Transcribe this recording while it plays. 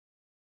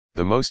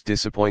The most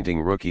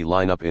disappointing rookie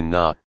lineup in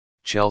NHA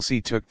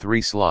Chelsea took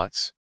 3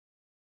 slots.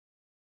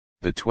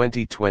 The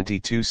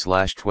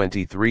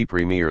 2022/23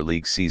 Premier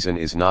League season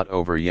is not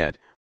over yet,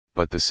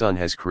 but the Sun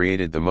has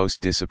created the most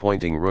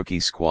disappointing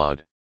rookie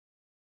squad.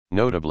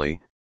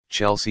 Notably,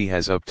 Chelsea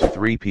has up to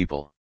 3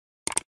 people.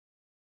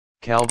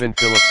 Calvin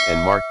Phillips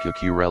and Marc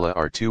Cucurella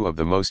are 2 of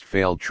the most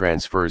failed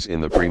transfers in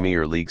the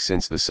Premier League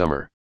since the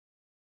summer.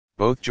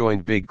 Both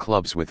joined big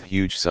clubs with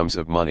huge sums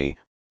of money,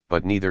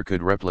 but neither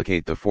could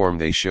replicate the form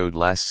they showed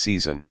last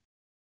season.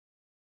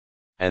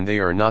 And they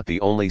are not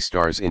the only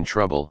stars in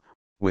trouble,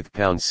 with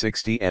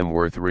 £60m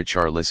worth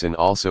Richarlison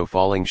also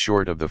falling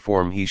short of the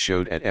form he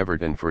showed at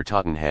Everton for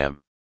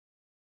Tottenham.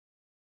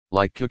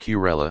 Like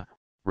Cucurella,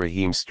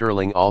 Raheem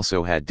Sterling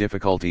also had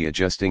difficulty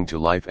adjusting to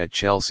life at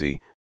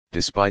Chelsea,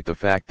 despite the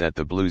fact that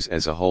the Blues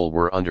as a whole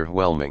were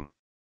underwhelming.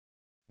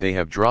 They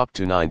have dropped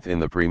to 9th in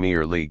the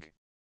Premier League.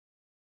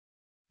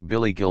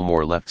 Billy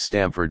Gilmour left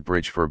Stamford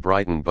Bridge for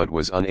Brighton but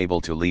was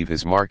unable to leave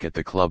his mark at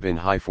the club in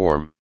high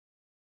form.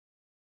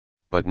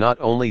 But not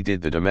only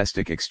did the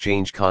domestic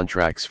exchange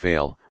contracts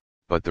fail,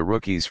 but the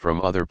rookies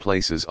from other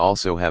places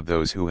also have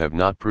those who have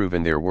not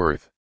proven their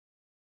worth.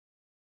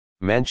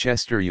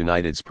 Manchester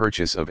United's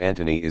purchase of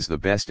Antony is the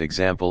best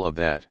example of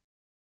that.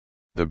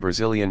 The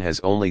Brazilian has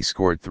only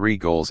scored 3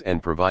 goals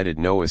and provided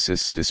no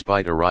assists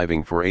despite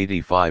arriving for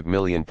 £85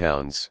 million.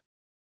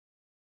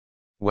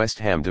 West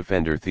Ham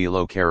defender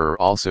Thilo Kehrer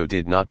also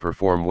did not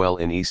perform well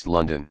in East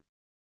London.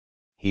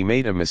 He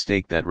made a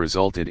mistake that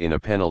resulted in a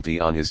penalty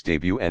on his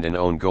debut and an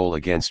own goal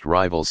against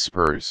rivals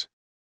Spurs.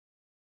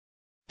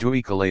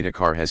 Dewey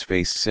Kalaitakar has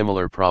faced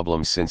similar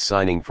problems since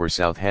signing for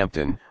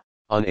Southampton,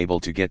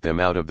 unable to get them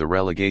out of the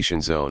relegation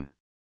zone.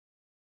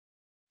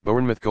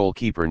 Bournemouth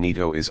goalkeeper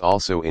Neto is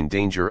also in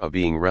danger of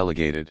being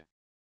relegated.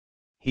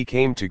 He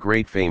came to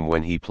great fame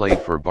when he played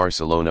for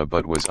Barcelona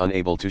but was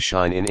unable to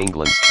shine in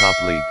England's top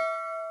league.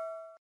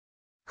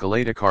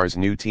 Kalaitakar's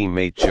new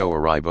teammate Joe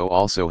Aribo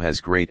also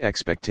has great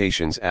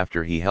expectations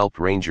after he helped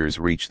Rangers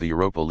reach the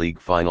Europa League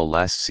final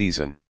last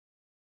season.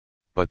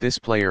 But this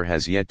player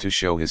has yet to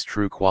show his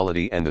true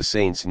quality and the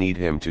Saints need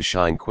him to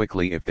shine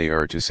quickly if they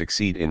are to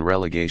succeed in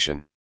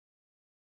relegation.